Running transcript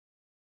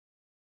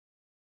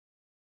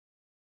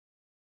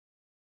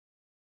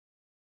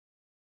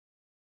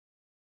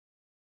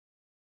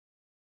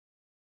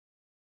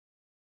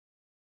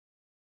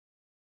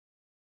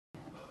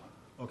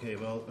Okay,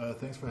 well,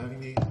 thanks for having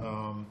me.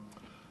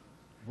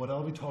 What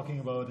I'll be talking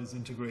about is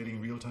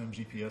integrating real-time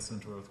GPS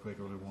into earthquake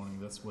early warning.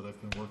 That's what I've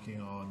been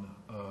working on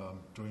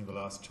during the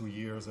last 2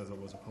 years as I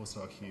was a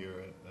postdoc here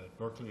at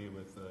Berkeley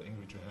with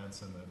Ingrid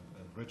Johansson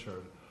and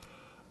Richard.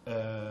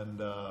 And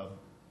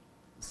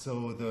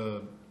so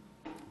the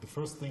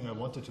first thing I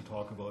wanted to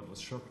talk about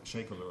was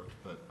shake alert,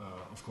 but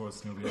of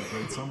course, we have a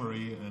great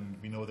summary and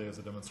we know there's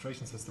a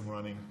demonstration system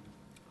running.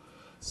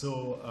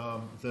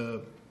 So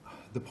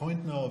the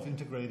point now of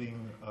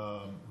integrating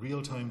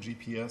real-time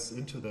GPS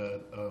into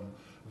that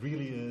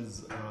really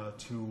is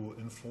to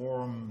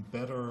inform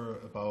better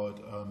about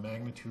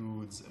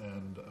magnitudes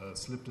and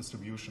slip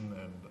distribution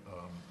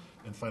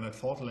and finite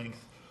fault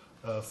length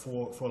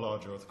for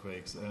large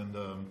earthquakes. And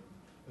a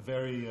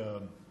very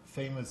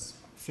famous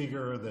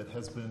figure that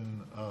has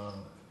been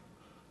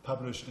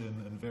published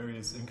in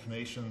various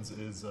incarnations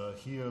is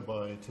here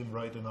by Tim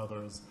Wright and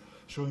others,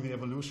 showing the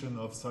evolution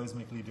of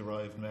seismically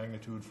derived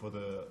magnitude for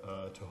the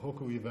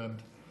Tohoku event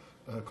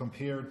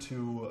compared to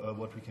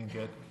what we can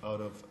get out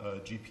of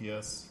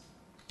GPS.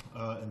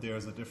 And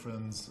there's a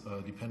difference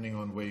depending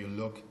on where you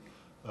look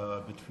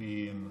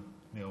between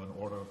an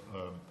order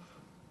of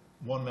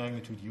 1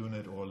 magnitude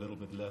unit or a little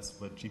bit less,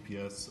 but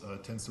GPS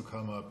tends to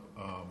come up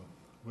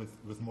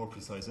with more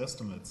precise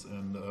estimates.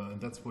 And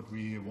that's what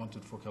we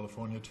wanted for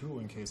California too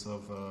in case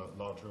of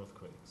large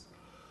earthquakes.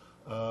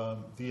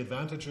 The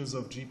advantages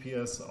of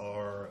GPS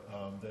are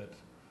that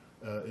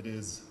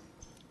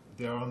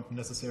they aren't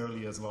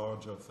necessarily as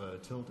large of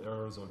tilt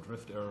errors or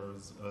drift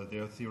errors.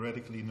 There are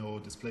theoretically no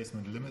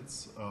displacement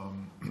limits,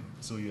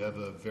 so you have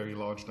a very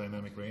large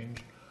dynamic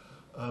range.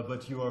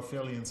 But you are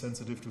fairly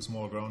insensitive to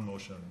small ground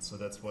motion, so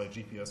that's why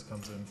GPS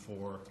comes in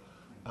for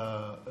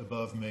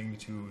above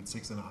magnitude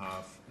 6.5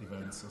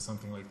 events or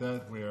something like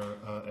that, where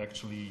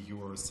actually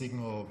your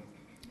signal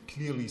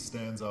clearly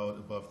stands out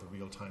above the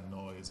real-time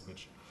noise,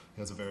 which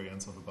has a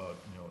variance of about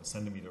a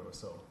centimeter or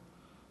so.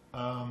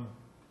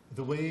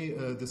 The way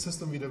the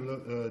system we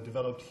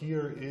developed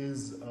here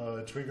is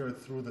triggered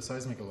through the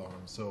seismic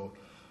alarm. So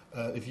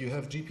if you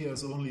have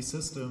GPS-only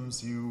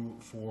systems,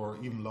 for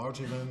even large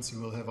events, you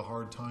will have a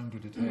hard time to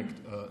detect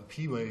a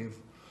P wave,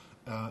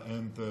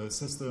 and the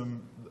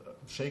system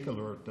Shake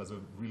Alert does a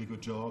really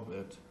good job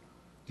at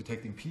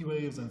detecting P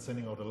waves and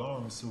sending out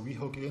alarms. So we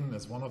hook in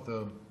as one of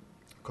the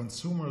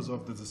consumers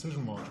of the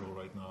decision module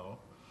right now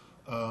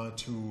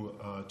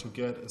to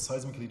get a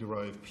seismically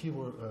derived P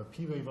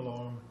wave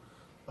alarm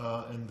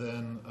and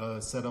then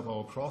set up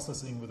our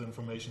processing with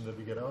information that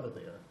we get out of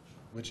there,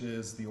 which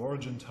is the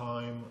origin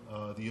time,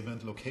 the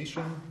event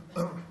location,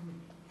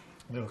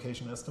 the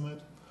location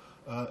estimate,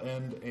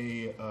 and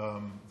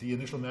the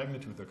initial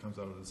magnitude that comes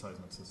out of the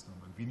seismic system.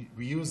 And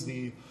we use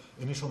the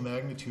initial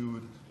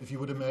magnitude, if you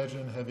would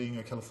imagine having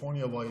a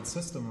California-wide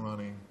system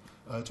running,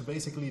 to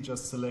basically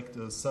just select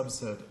a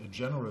subset, a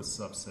generous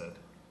subset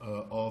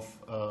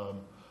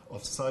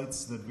of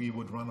sites that we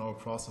would run our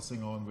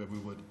processing on, where we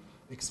would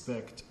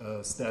expect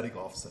static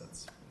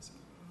offsets.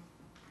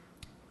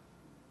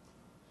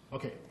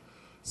 Okay,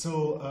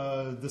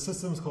 so the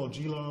system is called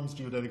GLARMS,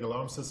 Geodetic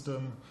Alarm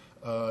System.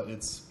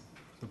 It's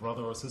the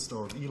brother or sister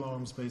of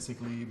ELARMS,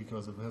 basically,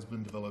 because it has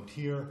been developed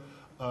here.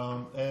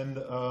 And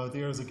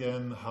there's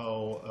again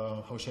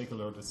how Shake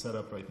Alert is set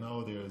up right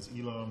now. There's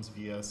ELARMS,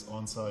 VS,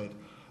 onsite,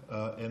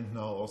 and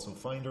now also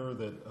Finder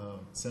that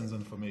sends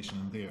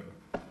information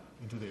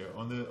into there.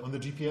 On the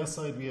GPS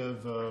side, we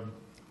have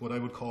what I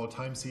would call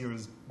time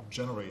series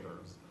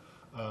generators.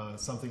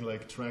 Something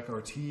like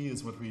TrackRT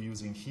is what we're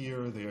using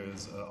here.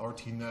 There's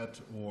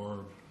RTNet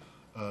or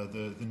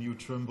the new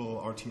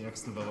Trimble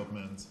RTX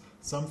developments.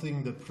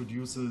 Something that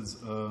produces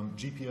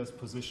GPS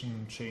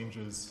position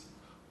changes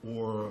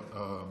or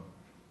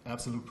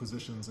absolute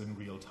positions in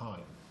real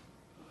time.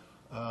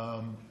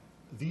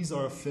 These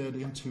are fed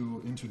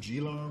into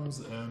GLARMS,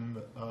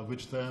 and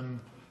which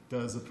then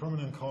does a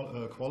permanent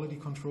quality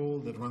control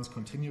that runs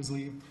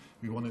continuously.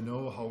 We want to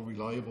know how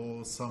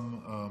reliable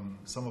some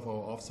of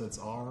our offsets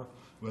are,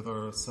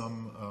 whether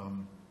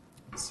some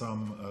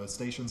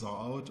stations are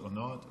out or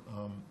not,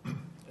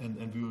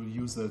 and we will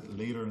use that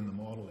later in the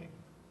modeling.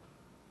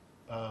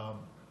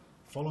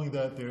 Following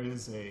that, there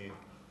is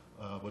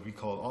what we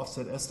call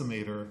offset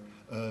estimator.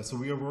 So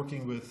we are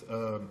working with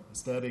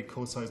static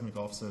co-seismic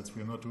offsets.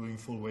 We are not doing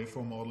full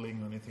waveform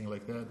modeling or anything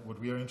like that. What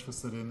we are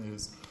interested in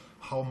is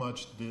how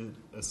much did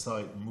a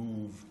site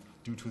move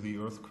due to the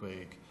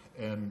earthquake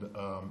and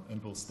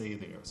will stay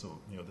there. So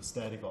the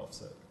static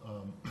offset.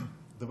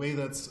 The way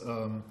that's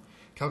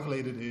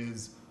calculated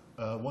is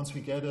once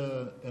we get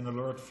an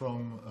alert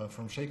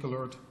from Shake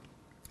Alert,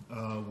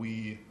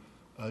 we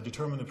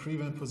determine a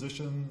pre-event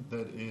position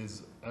that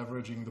is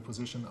averaging the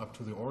position up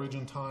to the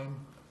origin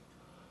time.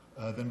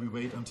 Then we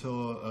wait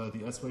until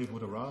the S wave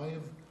would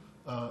arrive,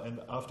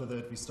 and after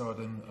that we start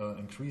an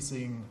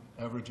increasing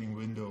averaging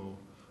window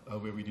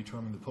where we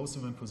determine the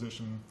post-event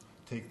position,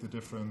 take the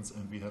difference,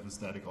 and we have a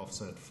static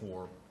offset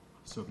for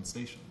certain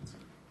stations.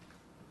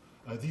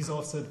 These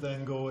offsets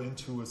then go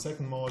into a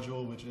second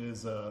module, which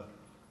is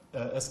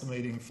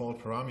estimating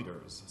fault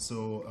parameters.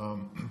 So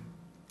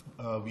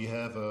we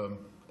have a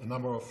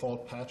number of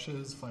fault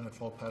patches, finite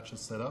fault patches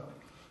set up,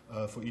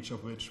 for each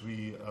of which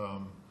we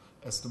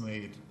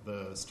estimate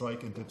the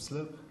strike and dip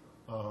slip,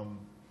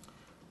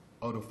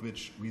 out of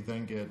which we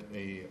then get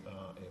a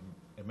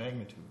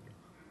magnitude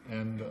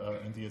and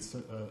the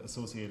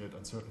associated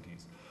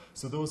uncertainties.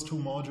 So those two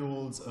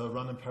modules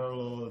run in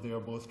parallel. They are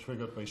both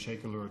triggered by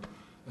Shake Alert.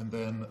 And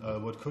then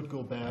what could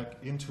go back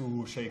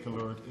into Shake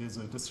Alert is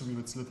a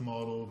distributed slip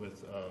model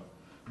with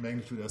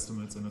magnitude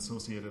estimates and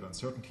associated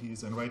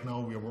uncertainties. And right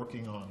now we are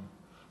working on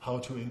how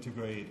to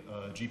integrate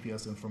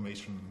GPS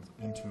information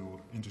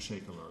into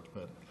Shake Alert.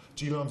 But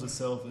GLOMS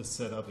itself is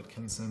set up. It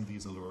can send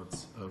these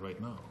alerts right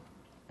now.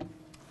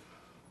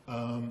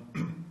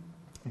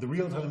 The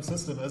real-time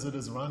system as it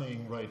is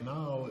running right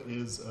now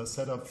is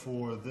set up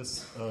for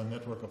this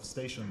network of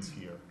stations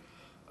here.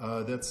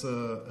 That's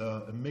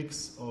a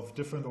mix of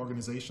different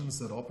organizations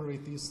that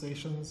operate these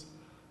stations.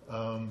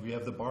 We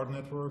have the BARD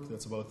network,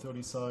 that's about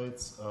 30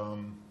 sites.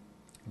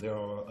 There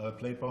are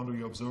plate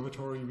boundary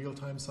observatory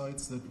real-time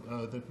sites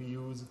that we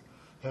use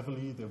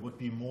heavily. There would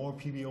be more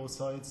PBO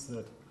sites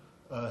that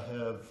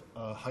have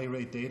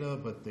high-rate data,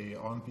 but they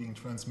aren't being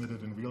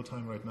transmitted in real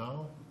time right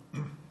now.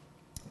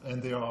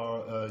 And there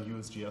are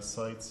USGS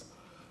sites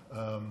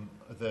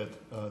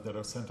that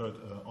are centered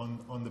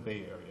on the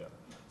Bay Area.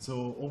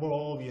 So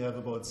overall, we have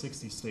about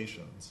 60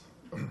 stations.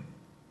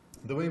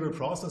 The way we're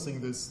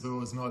processing this,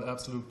 though, is not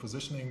absolute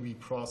positioning. We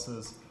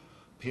process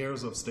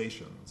pairs of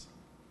stations.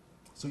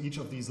 So each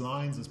of these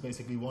lines is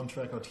basically one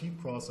track RT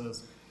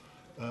process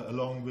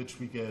along which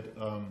we get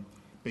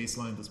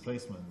baseline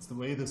displacements. The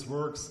way this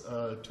works,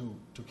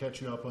 to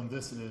catch you up on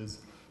this,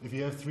 is if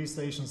you have 3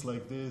 stations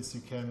like this,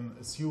 you can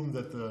assume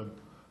that the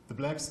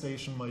black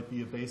station might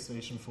be a base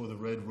station for the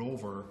red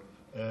rover,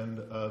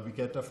 and we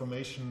get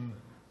deformation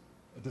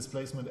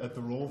displacement at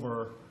the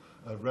rover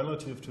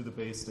relative to the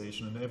base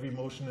station, and every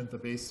motion at the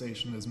base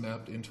station is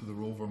mapped into the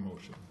rover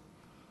motion.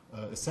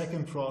 A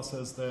second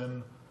process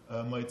then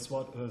might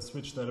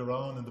switch that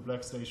around, and the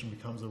black station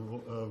becomes a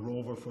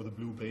rover for the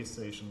blue base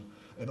station.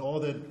 And all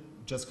that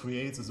just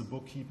creates is a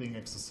bookkeeping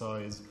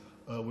exercise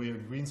where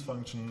Green's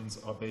functions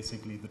are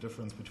basically the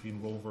difference between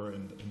rover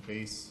and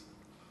base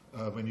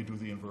when you do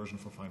the inversion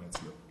for finite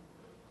slip.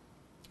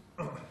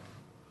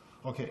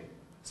 Okay,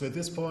 so at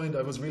this point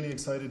I was really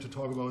excited to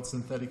talk about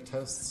synthetic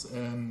tests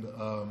and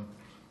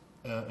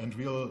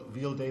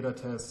real data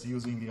tests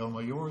using the El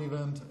Mayor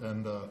event,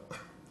 and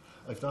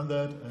I've done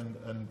that,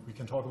 and we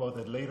can talk about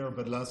that later.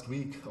 But last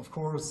week, of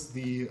course,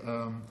 the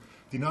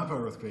Napa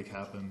earthquake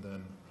happened,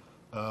 and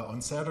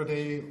on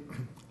Saturday,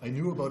 I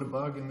knew about a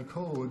bug in the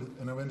code,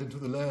 and I went into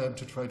the lab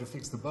to try to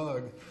fix the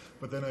bug,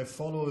 but then I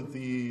followed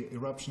the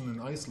eruption in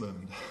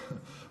Iceland,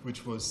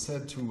 which was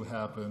said to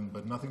happen,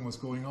 but nothing was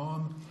going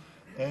on,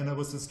 and I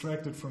was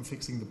distracted from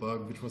fixing the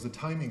bug, which was a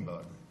timing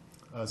bug.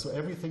 So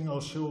everything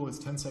I'll show is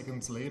 10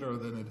 seconds later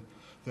than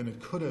it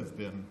could have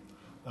been.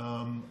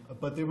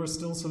 But there were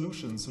still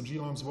solutions. So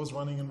GLOMS was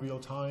running in real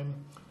time,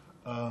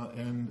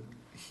 and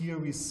here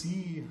we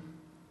see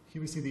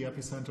the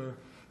epicenter.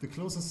 The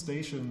closest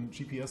station,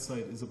 GPS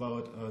site, is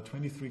about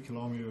 23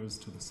 kilometers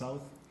to the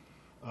south,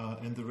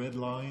 and the red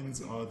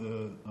lines are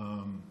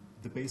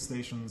the base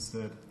stations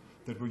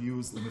that were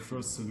used in the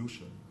first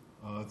solution.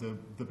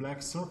 The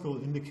black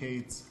circle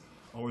indicates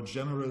our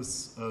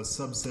generous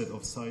subset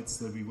of sites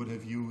that we would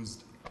have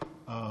used.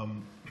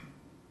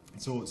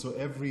 So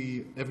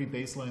every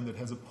baseline that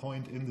has a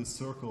point in this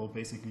circle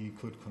basically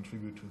could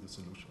contribute to the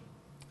solution.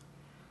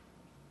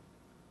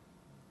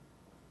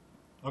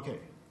 Okay,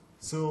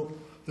 so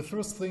the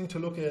first thing to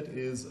look at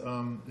is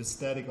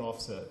static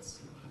offsets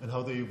and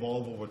how they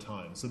evolve over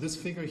time. So this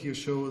figure here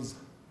shows,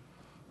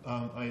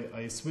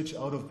 I switch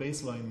out of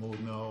baseline mode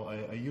now.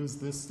 I use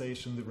this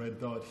station, the red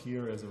dot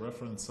here, as a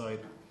reference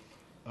site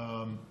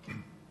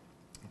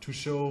to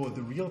show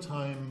the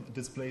real-time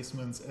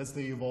displacements as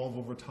they evolve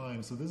over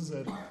time. So this is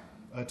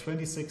at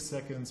 26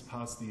 seconds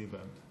past the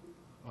event.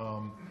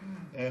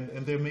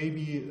 And there may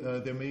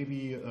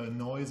be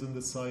noise in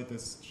the site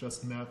that's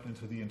just mapped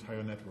into the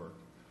entire network.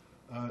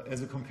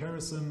 As a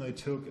comparison, I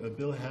took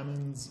Bill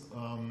Hammond's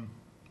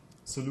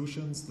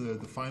solutions,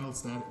 the final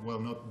stat, well,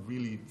 not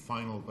really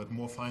final, but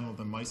more final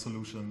than my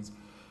solutions,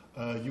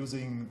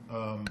 using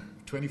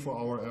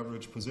 24-hour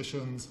average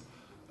positions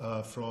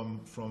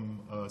from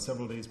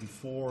several days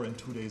before and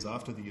 2 days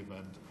after the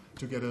event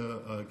to get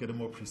a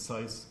more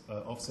precise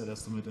offset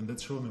estimate, and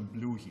that's shown in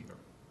blue here.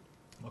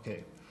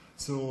 Okay,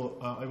 so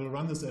I will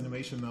run this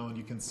animation now, and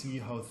you can see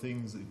how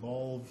things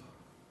evolve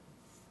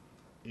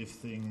if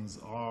things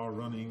are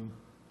running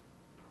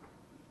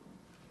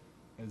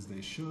as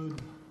they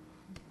should.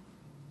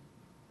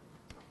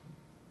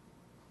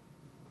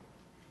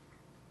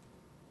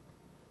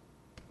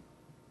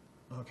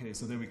 Okay,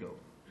 so there we go.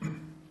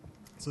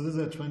 So this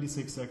is at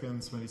 26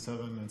 seconds,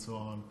 27, and so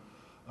on.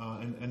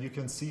 And you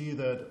can see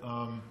that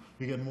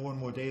we get more and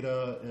more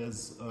data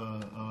as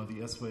the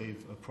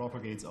S-wave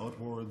propagates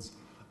outwards.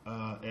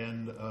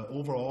 And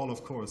overall,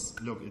 of course,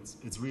 look,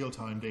 it's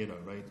real-time data,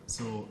 right?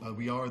 So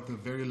we are at the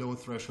very low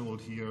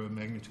threshold here,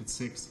 magnitude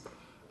 6.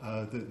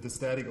 The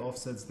static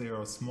offsets there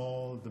are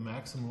small. The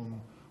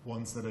maximum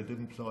ones that I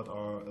didn't plot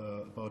are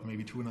about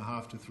maybe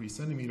 2.5 to 3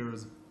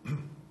 centimeters.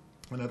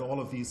 And at all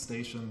of these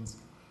stations,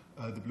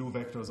 the blue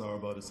vectors are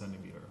about 1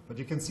 centimeter. But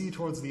you can see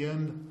towards the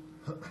end,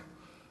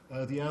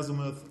 the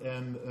azimuth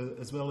and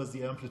as well as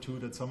the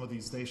amplitude at some of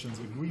these stations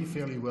agree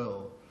fairly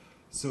well.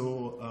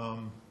 So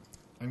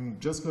I'm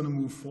just going to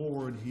move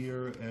forward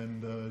here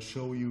and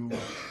show you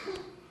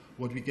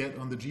what we get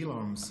on the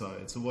GLARM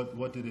side. So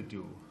what did it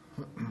do?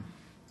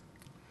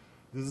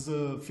 This is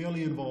a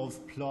fairly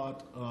involved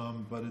plot,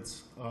 but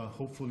it's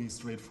hopefully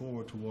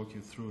straightforward to walk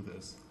you through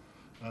this.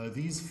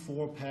 These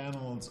 4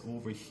 panels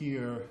over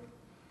here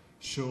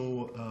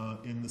show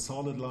in the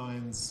solid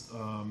lines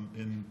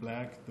in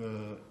black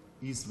the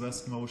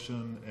east-west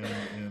motion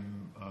and in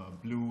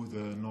blue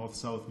the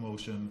north-south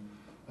motion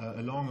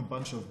along a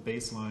bunch of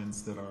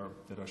baselines that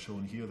are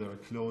shown here that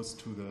are close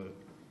to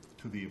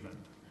the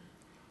event.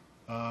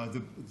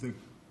 The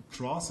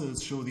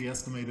crosses show the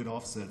estimated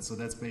offset, so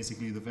that's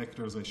basically the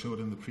vectors I showed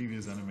in the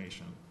previous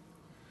animation.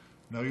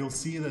 Now you'll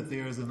see that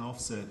there's an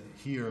offset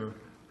here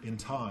in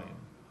time.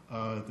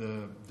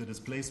 The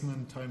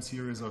displacement time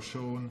series are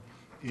shown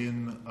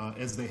in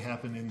as they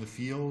happen in the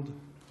field.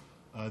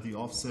 The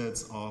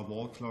offsets are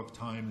wall clock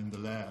time in the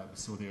lab,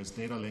 so there's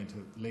data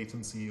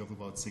latency of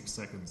about 6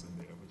 seconds in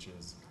there, which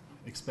is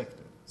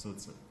expected. So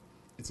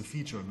it's a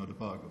feature, not a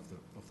bug of the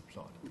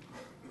plot.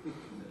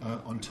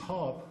 On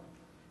top,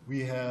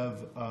 we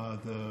have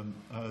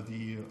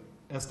the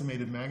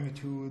estimated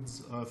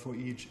magnitudes for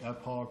each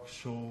epoch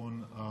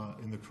shown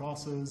in the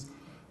crosses,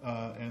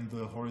 and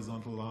the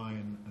horizontal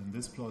line in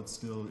this plot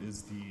still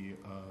is the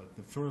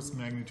first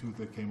magnitude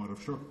that came out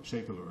of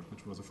shake alert,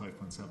 which was a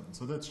 5.7.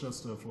 So that's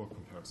just for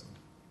comparison.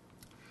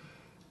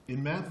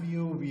 In map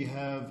view, we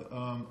have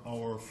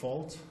our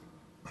fault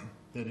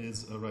that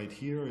is right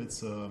here.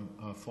 It's a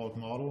fault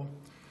model.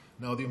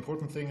 Now, the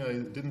important thing I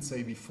didn't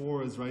say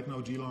before is right now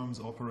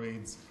GLARMS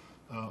operates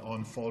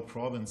on fault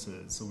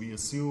provinces. So we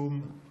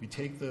assume, we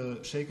take the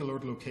shake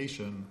alert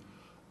location,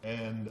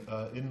 and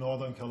in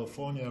Northern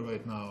California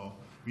right now,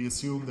 we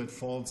assume that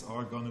faults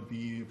are going to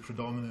be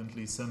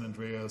predominantly San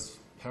Andreas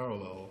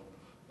parallel.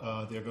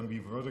 They're going to be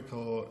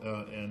vertical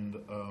and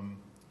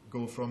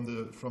go from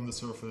the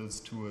surface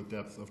to a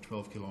depth of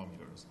 12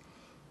 kilometers.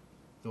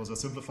 Those are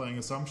simplifying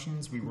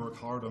assumptions. We work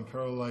hard on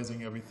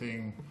parallelizing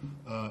everything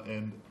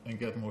and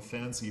get more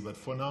fancy. But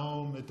for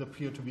now, it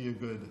appeared to be a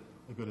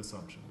good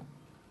assumption.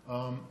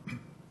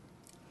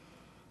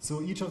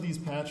 So each of these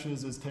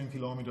patches is 10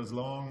 kilometers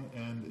long,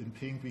 and in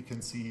pink we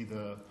can see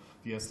the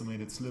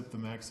estimated slip. The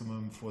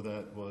maximum for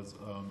that was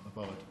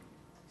about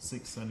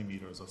 6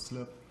 centimeters of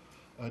slip.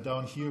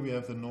 Down here we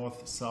have the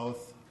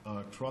north-south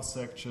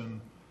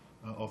cross-section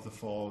of the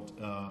fault,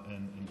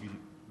 and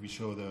we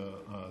show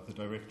the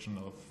direction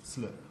of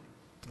slip.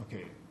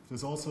 Okay,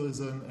 this also is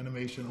an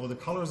animation, or the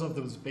colors of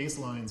those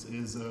baselines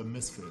is a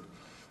misfit.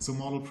 So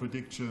model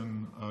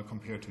prediction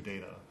compared to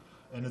data.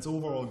 And it's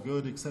overall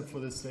good, except for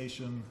this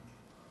station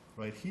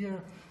right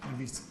here. And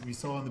we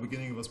saw in the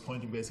beginning it was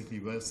pointing basically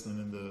west, and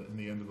in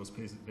the end it was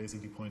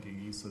basically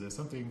pointing east. So there's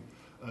something,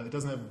 it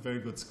doesn't have very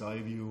good sky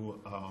view,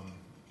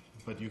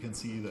 but you can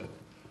see that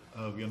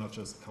we are not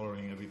just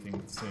coloring everything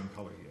with the same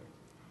color here.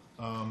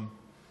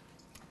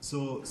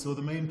 So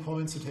the main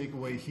points to take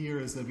away here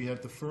is that we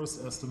have the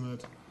first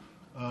estimate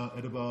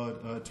at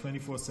about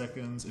 24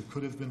 seconds. It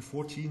could have been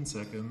 14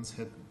 seconds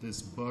had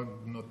this bug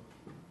not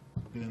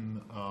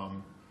been,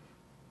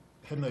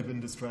 hadn't I been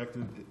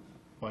distracted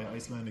by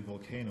Icelandic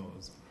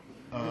volcanoes.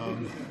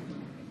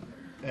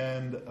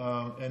 And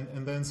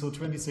then so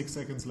 26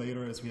 seconds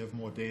later, as we have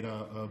more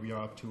data, we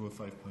are up to a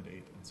 5.8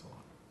 and so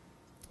on.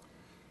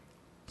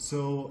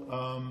 So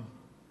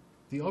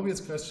the obvious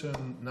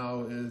question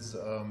now is,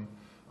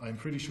 I'm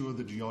pretty sure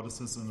the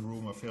geodesists in the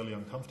room are fairly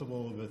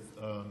uncomfortable with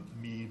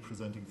me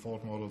presenting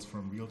fault models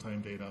from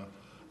real-time data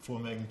for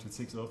magnitude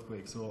 6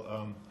 earthquakes.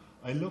 So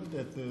I looked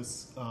at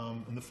this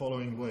in the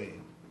following way.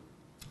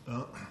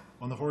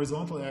 On the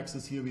horizontal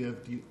axis here, we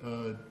have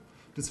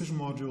decision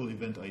module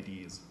event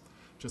IDs,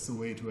 just a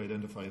way to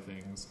identify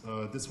things.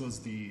 This was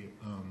the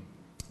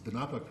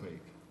Napa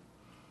quake.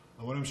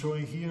 What I'm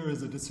showing here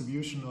is a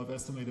distribution of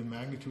estimated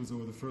magnitudes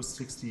over the first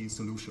 60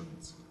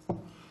 solutions.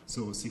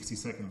 So 60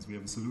 seconds, we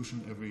have a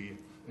solution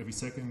every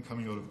second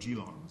coming out of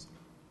GLARMS.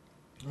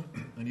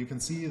 And you can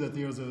see that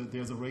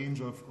there's a range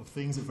of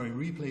things. If I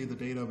replay the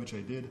data, which I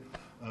did,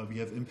 we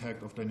have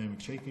impact of dynamic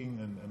shaking,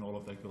 and all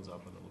of that goes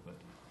up a little bit.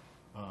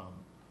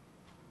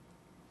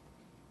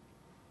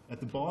 At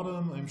the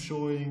bottom, I'm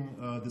showing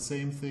the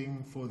same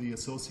thing for the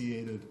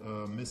associated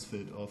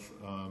misfit of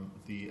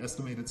the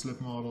estimated slip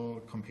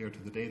model compared to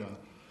the data.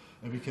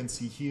 And we can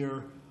see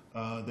here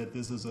that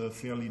this is a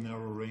fairly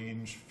narrow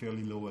range,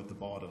 fairly low at the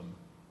bottom.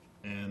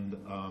 And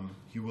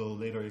you will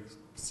later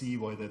see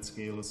why that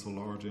scale is so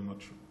large. I'm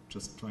not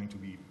just trying to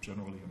be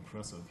generally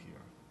impressive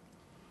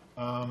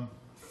here.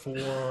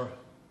 For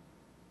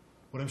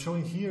what I'm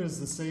showing here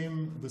is the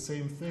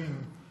same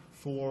thing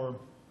for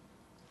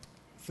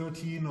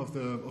 13 of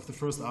the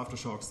first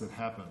aftershocks that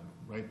happened,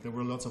 right? There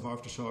were lots of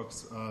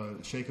aftershocks,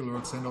 shake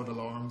alerts, send out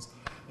alarms,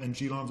 and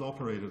G-alarms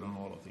operated on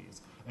all of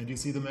these. And you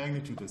see the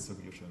magnitude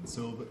distribution.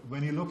 So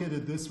when you look at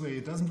it this way,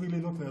 it doesn't really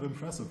look that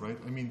impressive, right?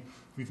 I mean,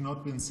 we've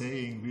not been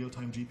saying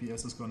real-time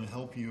GPS is going to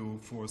help you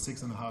for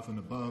 6.5 and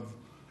above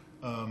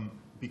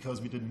because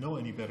we didn't know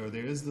any better.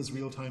 There is this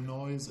real-time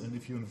noise, and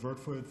if you invert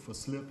for it for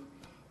slip,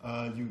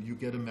 you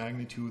get a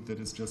magnitude that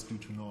is just due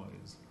to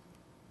noise.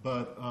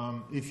 But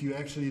if you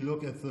actually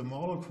look at the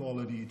model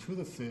quality to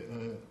the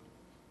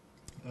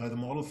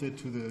model fit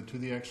to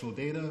the actual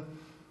data,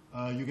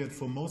 you get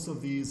for most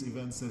of these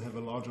events that have a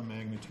larger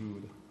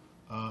magnitude,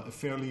 a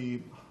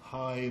fairly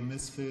high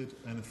misfit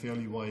and a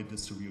fairly wide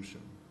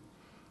distribution.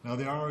 Now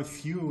there are a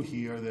few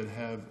here that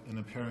have an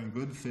apparent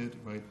good fit,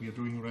 right? We are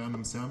doing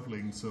random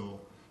sampling, so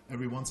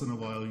every once in a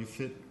while you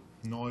fit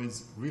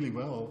noise really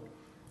well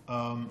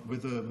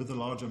with a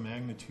larger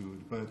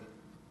magnitude. But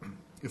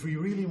if we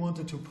really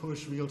wanted to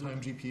push real-time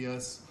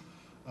GPS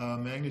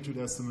magnitude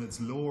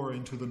estimates lower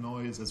into the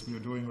noise as we are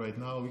doing right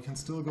now, we can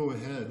still go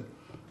ahead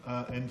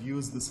and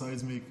use the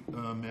seismic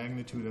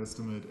magnitude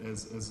estimate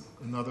as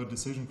another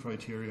decision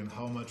criterion,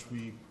 how much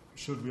we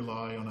should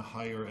rely on a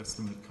higher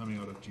estimate coming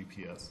out of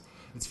GPS.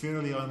 It's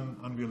fairly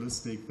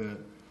unrealistic that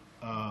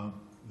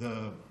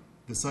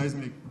the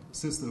seismic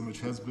system,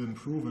 which has been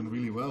proven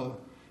really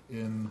well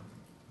in,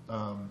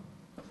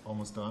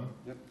 almost done,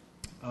 yep.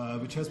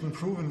 Which has been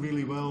proven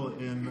really well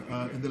in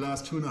the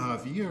last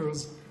 2.5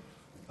 years,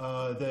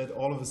 that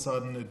all of a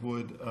sudden it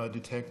would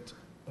detect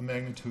a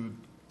magnitude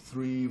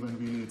 3 when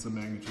really it's a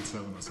magnitude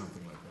 7 or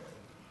something like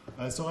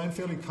that. So I'm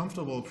fairly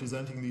comfortable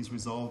presenting these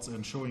results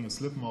and showing a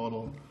slip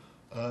model,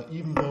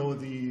 even though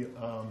the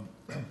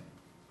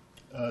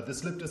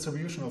slip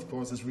distribution, of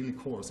course, is really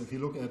coarse. If you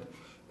look at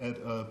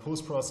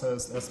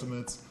post-processed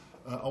estimates,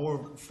 our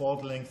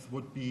fault length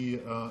would be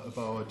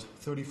about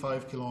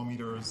 35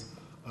 kilometers,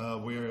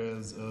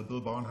 whereas Bill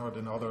Barnhart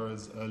and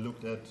others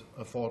looked at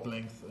a fault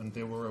length, and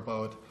they were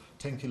about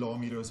 10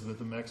 kilometers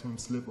with a maximum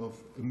slip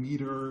of 1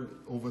 meter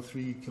over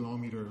 3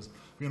 kilometers.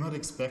 We are not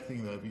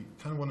expecting that. We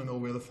kind of want to know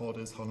where the fault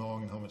is, how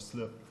long, and how much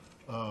slip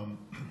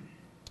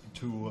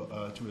to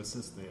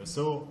assist there.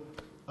 So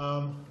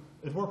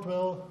it worked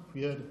well.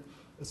 We had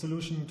a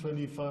solution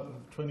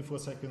 24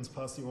 seconds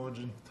past the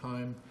origin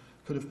time.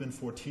 Could have been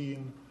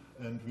 14,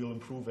 and we'll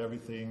improve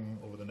everything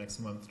over the next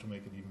month to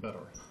make it even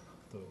better.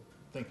 So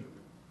thank you.